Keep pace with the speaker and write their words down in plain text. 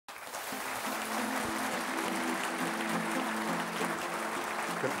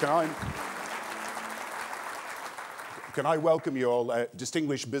Can I welcome you all,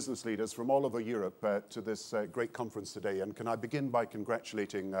 distinguished business leaders from all over Europe, to this great conference today. And can I begin by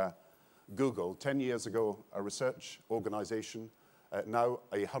congratulating Google. 10 years ago, a research organization, now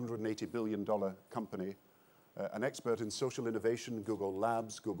a $180 billion company, an expert in social innovation, Google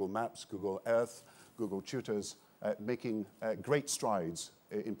Labs, Google Maps, Google Earth, Google Tutors, making great strides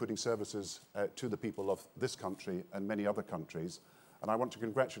in putting services to the people of this country and many other countries. And I want to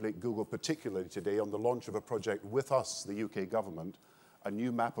congratulate Google particularly today on the launch of a project with us, the UK government, a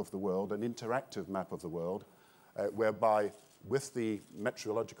new map of the world, an interactive map of the world, whereby with the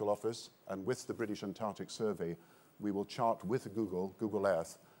Meteorological Office and with the British Antarctic Survey, we will chart with Google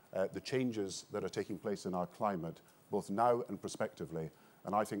Earth, the changes that are taking place in our climate, both now and prospectively.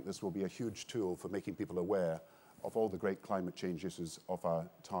 And I think this will be a huge tool for making people aware of all the great climate change issues of our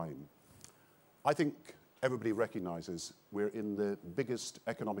time. I think everybody recognizes we're in the biggest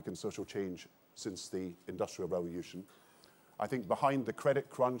economic and social change since the Industrial Revolution. I think behind the credit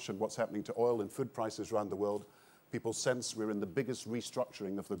crunch and what's happening to oil and food prices around the world, people sense we're in the biggest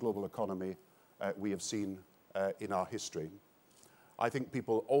restructuring of the global economy we have seen in our history. I think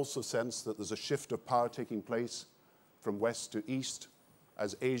people also sense that there's a shift of power taking place from west to east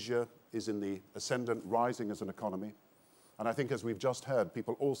as Asia is in the ascendant, rising as an economy. And I think, as we've just heard,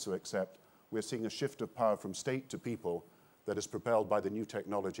 people also accept we're seeing a shift of power from state to people that is propelled by the new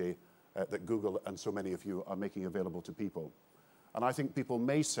technology that Google and so many of you are making available to people. And I think people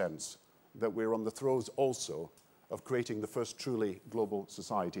may sense that we're on the throes also of creating the first truly global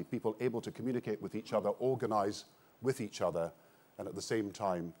society, people able to communicate with each other, organize with each other, and at the same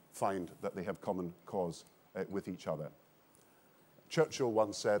time find that they have common cause with each other. Churchill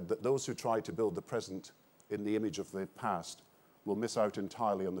once said that those who try to build the present in the image of the past will miss out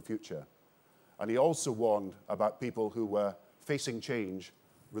entirely on the future. And he also warned about people who were facing change,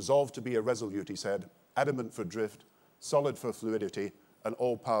 resolved to be irresolute, he said, adamant for drift, solid for fluidity, and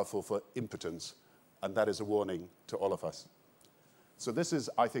all-powerful for impotence. And that is a warning to all of us. So this is,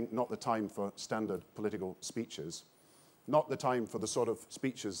 I think, not the time for standard political speeches, not the time for the sort of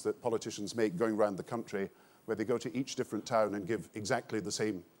speeches that politicians make going around the country, where they go to each different town and give exactly the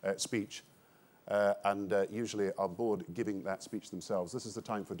same speech, and usually are bored giving that speech themselves. This is the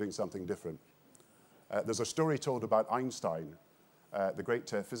time for doing something different. There's a story told about Einstein, the great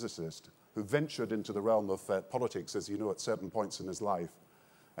physicist, who ventured into the realm of politics, as you know, at certain points in his life.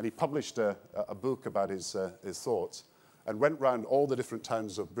 And he published a book about his thoughts and went round all the different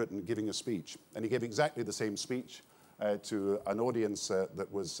towns of Britain giving a speech. And he gave exactly the same speech to an audience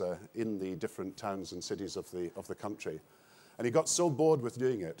that was in the different towns and cities of the country. And he got so bored with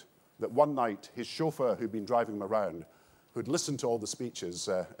doing it that one night his chauffeur, who'd been driving him around, who'd listened to all the speeches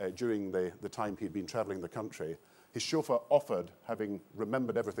during the time he'd been traveling the country, his chauffeur offered, having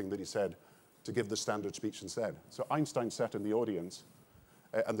remembered everything that he said, to give the standard speech instead. So Einstein sat in the audience,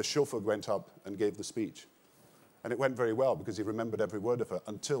 and the chauffeur went up and gave the speech. And it went very well because he remembered every word of it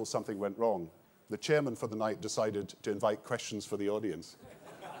until something went wrong. The chairman for the night decided to invite questions for the audience.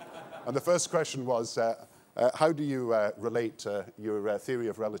 And the first question was, how do you relate your theory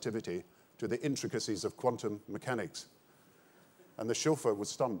of relativity to the intricacies of quantum mechanics? And the chauffeur was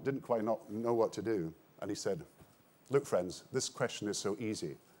stumped, didn't quite know what to do. And he said, look, friends, this question is so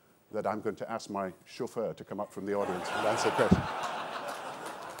easy that I'm going to ask my chauffeur to come up from the audience and answer the question.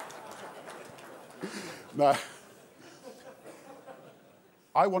 Now,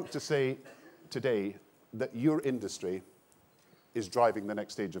 I want to say today that your industry is driving the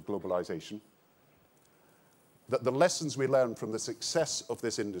next stage of globalization, that the lessons we learn from the success of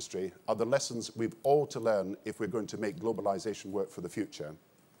this industry are the lessons we've all to learn if we're going to make globalization work for the future,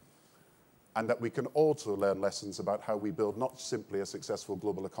 and that we can also learn lessons about how we build not simply a successful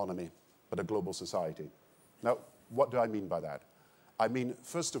global economy, but a global society. Now, what do I mean by that? I mean,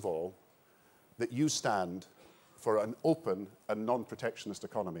 first of all, that you stand for an open and non-protectionist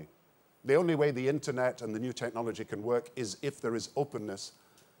economy. The only way the internet and the new technology can work is if there is openness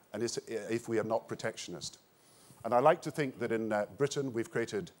and if we are not protectionist. And I like to think that in Britain we've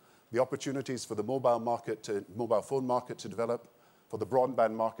created the opportunities for the mobile phone market to develop, for the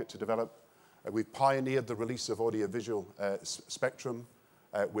broadband market to develop. We've pioneered the release of audiovisual spectrum.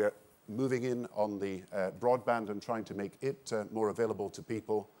 We're moving in on the broadband and trying to make it more available to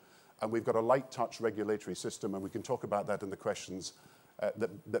people. And we've got a light touch regulatory system, and we can talk about that in the questions,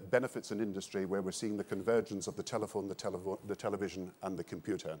 that benefits an industry where we're seeing the convergence of the telephone, the television, and the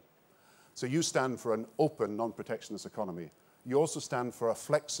computer. So you stand for an open, non-protectionist economy. You also stand for a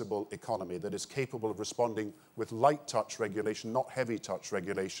flexible economy that is capable of responding with light touch regulation, not heavy touch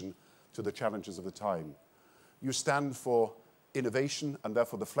regulation, to the challenges of the time. You stand for innovation and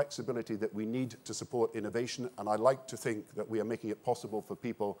therefore the flexibility that we need to support innovation. And I like to think that we are making it possible for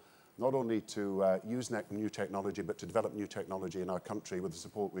people not only to use new technology, but to develop new technology in our country with the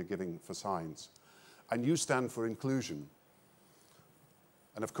support we're giving for science. And you stand for inclusion.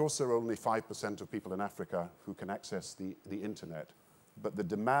 And of course, there are only 5% of people in Africa who can access the internet. But the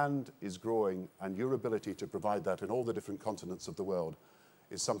demand is growing, and your ability to provide that in all the different continents of the world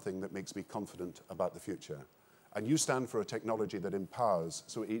is something that makes me confident about the future. And you stand for a technology that empowers,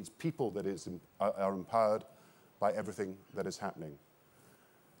 so it's people that are empowered by everything that is happening.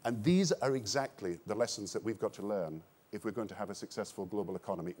 And these are exactly the lessons that we've got to learn if we're going to have a successful global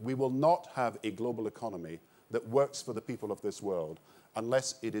economy. We will not have a global economy that works for the people of this world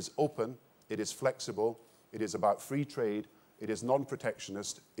unless it is open, it is flexible, it is about free trade, it is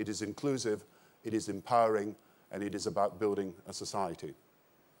non-protectionist, it is inclusive, it is empowering, and it is about building a society.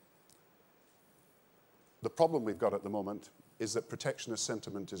 The problem we've got at the moment is that protectionist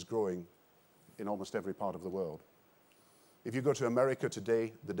sentiment is growing in almost every part of the world. If you go to America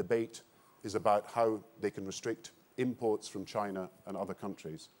today, the debate is about how they can restrict imports from China and other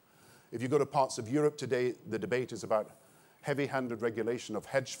countries. If you go to parts of Europe today, the debate is about heavy-handed regulation of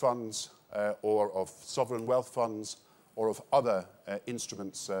hedge funds or of sovereign wealth funds or of other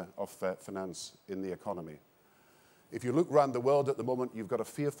instruments of finance in the economy. If you look around the world at the moment, you've got a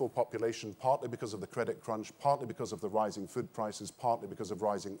fearful population, partly because of the credit crunch, partly because of the rising food prices, partly because of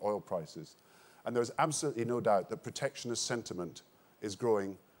rising oil prices. And there's absolutely no doubt that protectionist sentiment is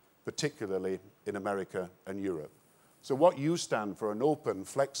growing, particularly in America and Europe. So what you stand for, an open,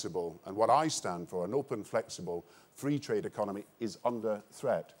 flexible, and what I stand for, an open, flexible, free trade economy, is under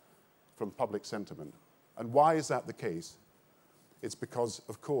threat from public sentiment. And why is that the case? It's because,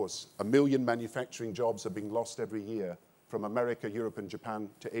 of course, 1 million manufacturing jobs are being lost every year from America, Europe, and Japan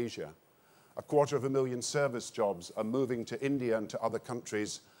to Asia. 250,000 service jobs are moving to India and to other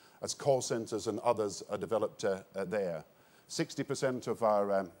countries as call centers and others are developed there. 60% of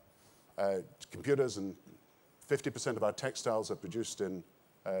our computers and 50% of our textiles are produced in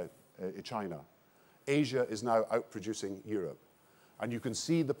China. Asia is now outproducing Europe. And you can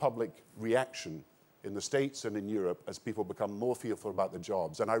see the public reaction in the States and in Europe as people become more fearful about the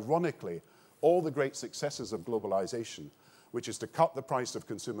jobs. And ironically, all the great successes of globalization, which is to cut the price of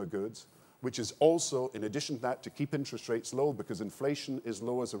consumer goods, which is also, in addition to that, to keep interest rates low because inflation is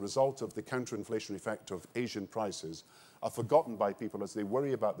low as a result of the counter-inflationary effect of Asian prices, are forgotten by people as they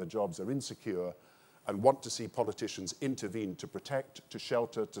worry about their jobs, are insecure, and want to see politicians intervene to protect, to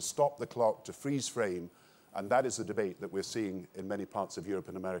shelter, to stop the clock, to freeze frame. And that is the debate that we're seeing in many parts of Europe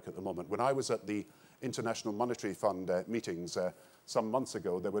and America at the moment. When I was at the International Monetary Fund meetings some months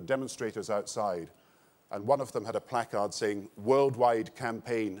ago, there were demonstrators outside, and one of them had a placard saying, "Worldwide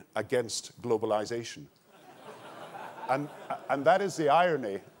Campaign Against Globalization." and that is the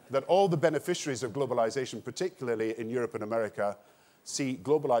irony, that all the beneficiaries of globalization, particularly in Europe and America, see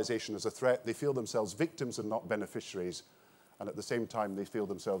globalization as a threat. They feel themselves victims and not beneficiaries, and at the same time, they feel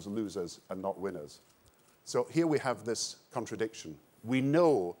themselves losers and not winners. So here we have this contradiction. We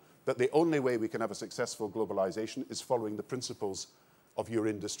know that the only way we can have a successful globalization is following the principles of your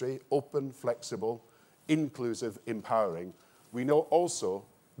industry: open, flexible, inclusive, empowering. We know also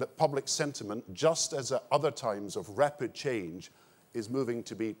that public sentiment, just as at other times of rapid change, is moving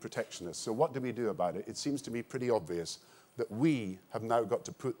to be protectionist. So what do we do about it? It seems to me pretty obvious that we have now got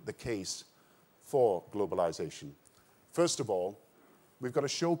to put the case for globalization. First of all, we've got to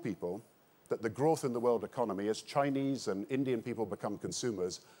show people that the growth in the world economy, as Chinese and Indian people become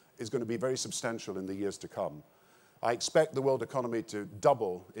consumers, is going to be very substantial in the years to come. I expect the world economy to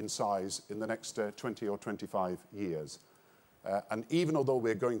double in size in the next 20 or 25 years. And even although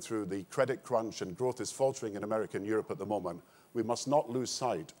we're going through the credit crunch and growth is faltering in America and Europe at the moment, we must not lose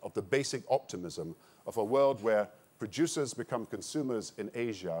sight of the basic optimism of a world where producers become consumers in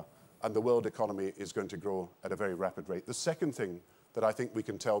Asia and the world economy is going to grow at a very rapid rate. The second thing that I think we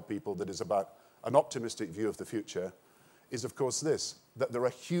can tell people that is about an optimistic view of the future is, of course, this, that there are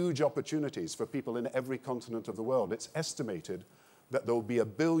huge opportunities for people in every continent of the world. It's estimated that there will be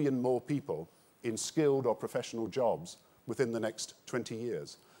 1 billion more people in skilled or professional jobs within the next 20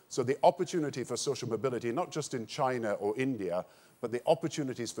 years. So the opportunity for social mobility, not just in China or India, but the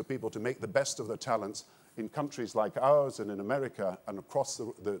opportunities for people to make the best of their talents in countries like ours and in America and across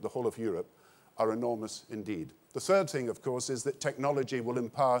the whole of Europe are enormous indeed. The third thing, of course, is that technology will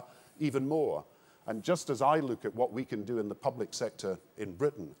empower even more. And just as I look at what we can do in the public sector in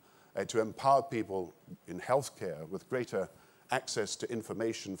Britain to empower people in healthcare with greater access to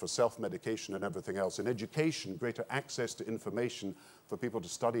information for self-medication and everything else. In education, greater access to information for people to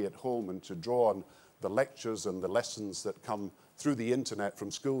study at home and to draw on the lectures and the lessons that come through the internet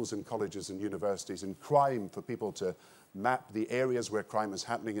from schools and colleges and universities. In crime, for people to map the areas where crime is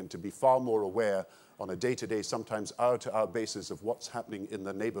happening and to be far more aware on a day-to-day, sometimes hour-to-hour basis of what's happening in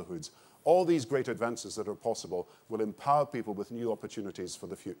their neighborhoods. All these great advances that are possible will empower people with new opportunities for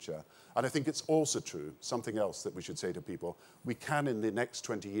the future. And I think it's also true, something else that we should say to people, we can in the next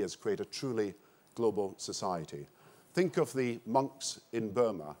 20 years create a truly global society. Think of the monks in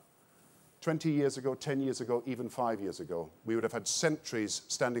Burma. 20 years ago, 10 years ago, even 5 years ago, we would have had sentries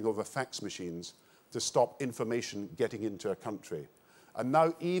standing over fax machines to stop information getting into a country. And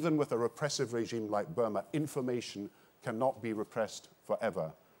now, even with a repressive regime like Burma, information cannot be repressed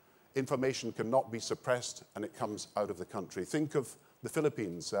forever. Information cannot be suppressed, and it comes out of the country. Think of the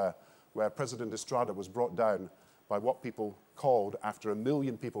Philippines, where President Estrada was brought down by what people called, after 1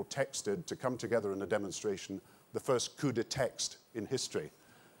 million people texted to come together in a demonstration, the first coup de text in history.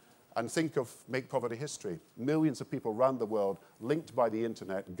 And think of Make Poverty History. Millions of people around the world linked by the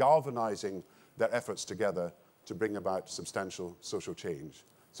internet, galvanizing their efforts together to bring about substantial social change.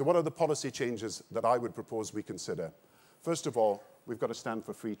 So what are the policy changes that I would propose we consider? First of all, we've got to stand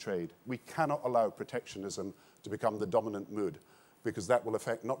for free trade. We cannot allow protectionism to become the dominant mood, because that will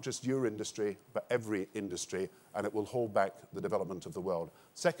affect not just your industry, but every industry, and it will hold back the development of the world.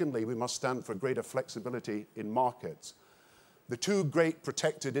 Secondly, we must stand for greater flexibility in markets. The two great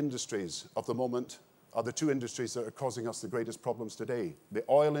protected industries of the moment are the two industries that are causing us the greatest problems today. The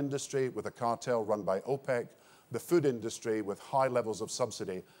oil industry with a cartel run by OPEC, the food industry with high levels of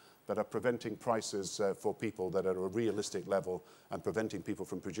subsidy that are preventing prices for people that are at a realistic level and preventing people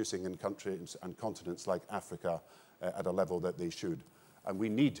from producing in countries and continents like Africa at a level that they should. And we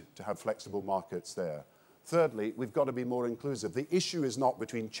need to have flexible markets there. Thirdly, we've got to be more inclusive. The issue is not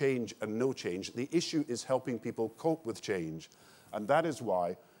between change and no change. The issue is helping people cope with change. And that is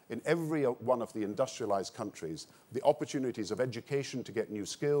why in every one of the industrialized countries, the opportunities of education to get new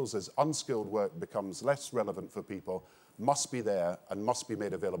skills as unskilled work becomes less relevant for people must be there and must be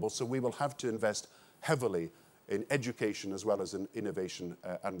made available. So we will have to invest heavily in education as well as in innovation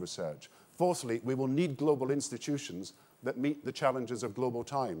and research. Fourthly, we will need global institutions that meet the challenges of global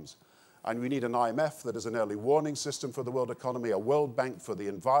times. And we need an IMF that is an early warning system for the world economy, a World Bank for the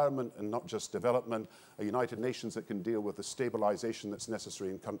environment and not just development, a United Nations that can deal with the stabilization that's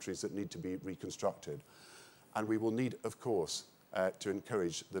necessary in countries that need to be reconstructed. And we will need, of course, to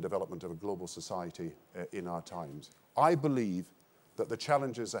encourage the development of a global society in our times. I believe that the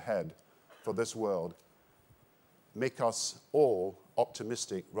challenges ahead for this world make us all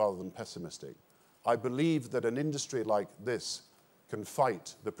optimistic rather than pessimistic. I believe that an industry like this can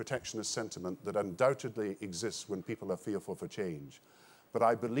fight the protectionist sentiment that undoubtedly exists when people are fearful for change. But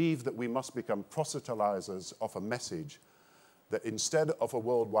I believe that we must become proselytizers of a message that instead of a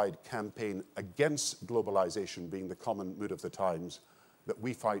worldwide campaign against globalization being the common mood of the times, that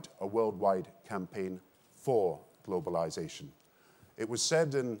we fight a worldwide campaign for globalization. It was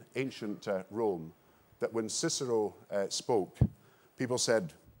said in ancient Rome that when Cicero spoke, people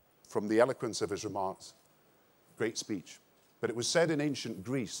said, from the eloquence of his remarks, great speech. But it was said in ancient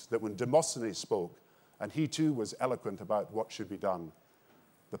Greece that when Demosthenes spoke, and he too was eloquent about what should be done,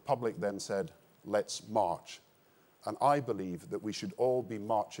 the public then said, let's march. And I believe that we should all be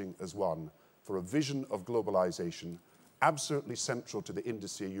marching as one for a vision of globalization absolutely central to the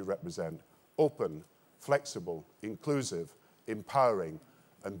industry you represent, open, flexible, inclusive, empowering,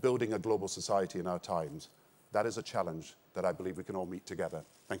 and building a global society in our times. That is a challenge that I believe we can all meet together.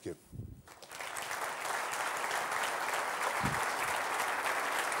 Thank you.